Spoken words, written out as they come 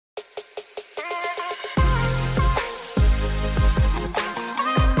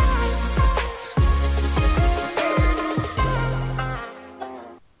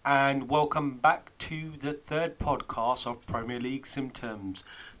and welcome back to the third podcast of Premier League Symptoms.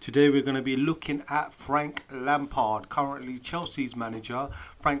 Today we're going to be looking at Frank Lampard, currently Chelsea's manager.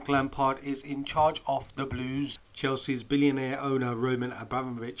 Frank Lampard is in charge of the Blues. Chelsea's billionaire owner Roman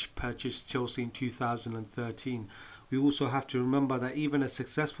Abramovich purchased Chelsea in 2013. We also have to remember that even a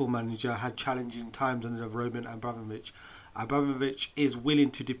successful manager had challenging times under Roman Abramovich. Abramovich is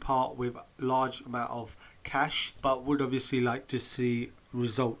willing to depart with a large amount of cash, but would obviously like to see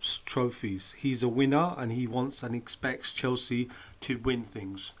results, trophies. He's a winner and he wants and expects Chelsea to win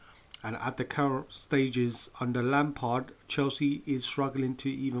things. And at the current stages under Lampard, Chelsea is struggling to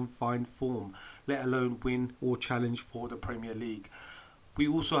even find form, let alone win or challenge for the Premier League. We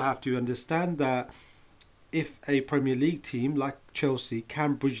also have to understand that if a Premier League team like Chelsea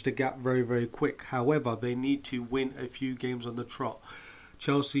can bridge the gap very, very quick, however, they need to win a few games on the trot.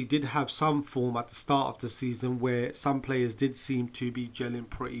 Chelsea did have some form at the start of the season where some players did seem to be gelling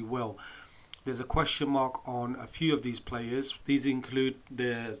pretty well. There's a question mark on a few of these players. These include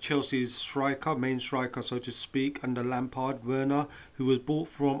the Chelsea's striker, main striker so to speak, under Lampard, Werner, who was bought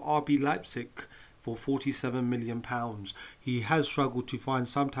from RB Leipzig for £47 million. He has struggled to find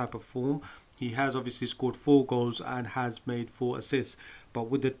some type of form. He has obviously scored 4 goals and has made 4 assists. But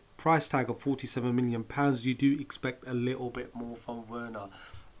with the price tag of £47 million, you do expect a little bit more from Werner.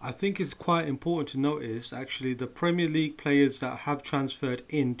 I think it's quite important to notice, actually, the Premier League players that have transferred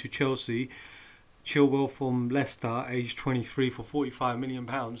into Chelsea. Chilwell from Leicester, aged 23, for £45 million,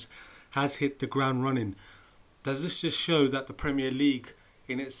 has hit the ground running. Does this just show that the Premier League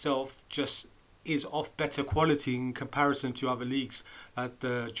in itself just is of better quality in comparison to other leagues like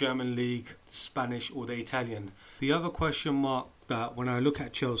the German league, the Spanish or the Italian? The other question mark that when I look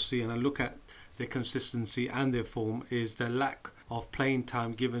at Chelsea and I look at their consistency and their form is the lack of playing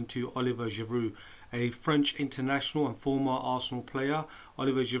time given to Olivier Giroud, a French international and former Arsenal player.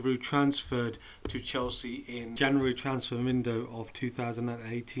 Olivier Giroud transferred to Chelsea in January transfer window of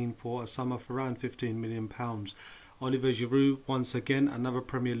 2018 for a sum of around £15 million. Olivier Giroud, once again, another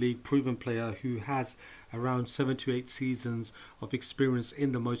Premier League proven player who has around 7 to 8 seasons of experience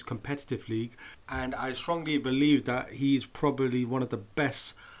in the most competitive league. And I strongly believe that he is probably one of the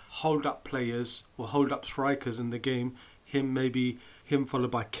best hold-up players or hold-up strikers in the game. Maybe him followed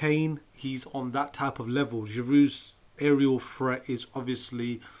by Kane. He's on that type of level. Giroud's aerial threat is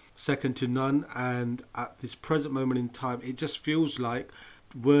obviously second to none. And at this present moment in time, it just feels like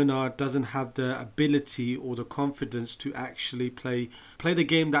Werner doesn't have the ability or the confidence to actually play the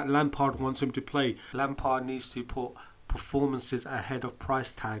game that Lampard wants him to play. Lampard needs to put performances ahead of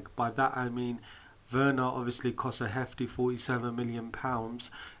price tag. By that I mean Werner obviously costs a hefty £47 million,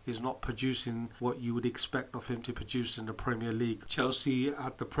 is not producing what you would expect of him to produce in the Premier League. Chelsea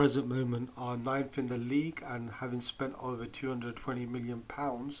at the present moment are 9th in the league and having spent over £220 million.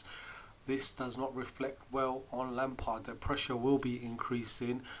 This does not reflect well on Lampard. The pressure will be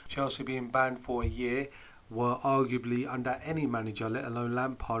increasing. Chelsea being banned for a year were arguably under any manager, let alone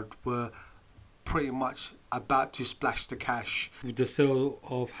Lampard, were pretty much about to splash the cash. With the sale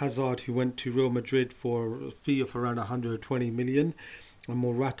of Hazard, who went to Real Madrid for a fee of around 120 million, and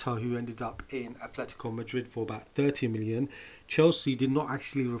Morata, who ended up in Atletico Madrid for about 30 million, Chelsea did not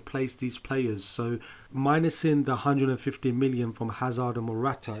actually replace these players. So minusing the 150 million from Hazard and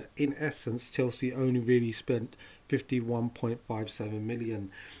Morata, in essence, Chelsea only really spent 51.57 million.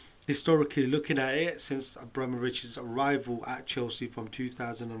 Historically looking at it, since Abramovich's arrival at Chelsea from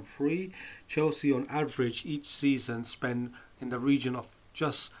 2003, Chelsea on average each season spend in the region of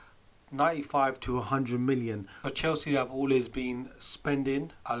just 95 to 100 million. So Chelsea have always been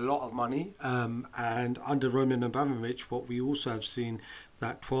spending a lot of money, and under Roman Abramovich, what we also have seen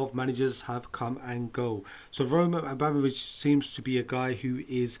that 12 managers have come and go. So Roman Abramovich seems to be a guy who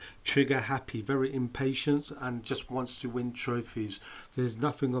is trigger happy, very impatient, and just wants to win trophies. There's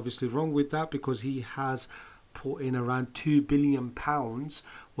nothing obviously wrong with that because he has put in around £2 billion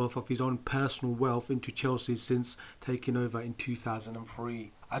worth of his own personal wealth into Chelsea since taking over in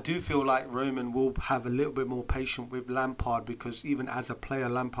 2003. I do feel like Roman will have a little bit more patience with Lampard because even as a player,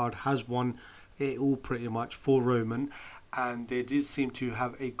 Lampard has won it all pretty much for Roman, and they did seem to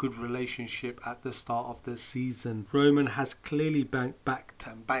have a good relationship at the start of the season. Roman has clearly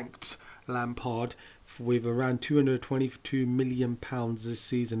banked Lampard with around £222 million this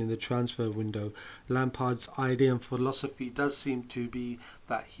season in the transfer window. Lampard's idea and philosophy does seem to be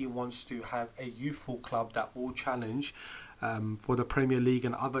that he wants to have a youthful club that will challenge for the Premier League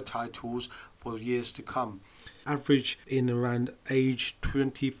and other titles for years to come. Average in around age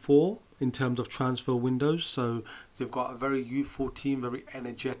 24 in terms of transfer windows, so they've got a very youthful team, very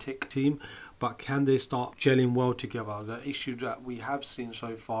energetic team, but can they start gelling well together? The issue that we have seen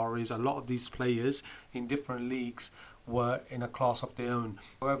so far is a lot of these players in different leagues were in a class of their own.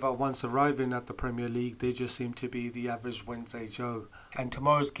 However, once arriving at the Premier League, they just seem to be the average Wednesday Joe. And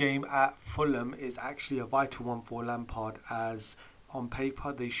tomorrow's game at Fulham is actually a vital one for Lampard, as on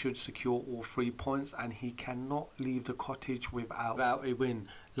paper they should secure all 3 points and he cannot leave the cottage without a win.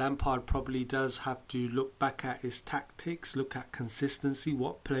 Lampard probably does have to look back at his tactics, look at consistency,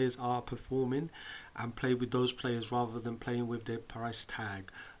 what players are performing, and play with those players rather than playing with their price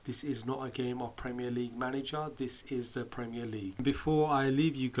tag. This is not a game of Premier League manager, this is the Premier League. Before I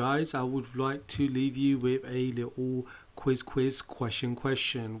leave you guys, I would like to leave you with a little quiz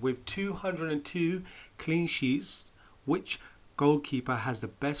question. With 202 clean sheets, which goalkeeper has the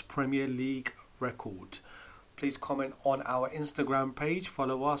best Premier League record? Please comment on our Instagram page,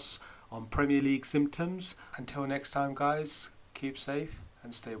 follow us on Premier League Symptoms. Until next time guys, keep safe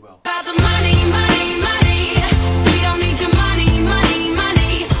and stay well. About the money, we don't need your money.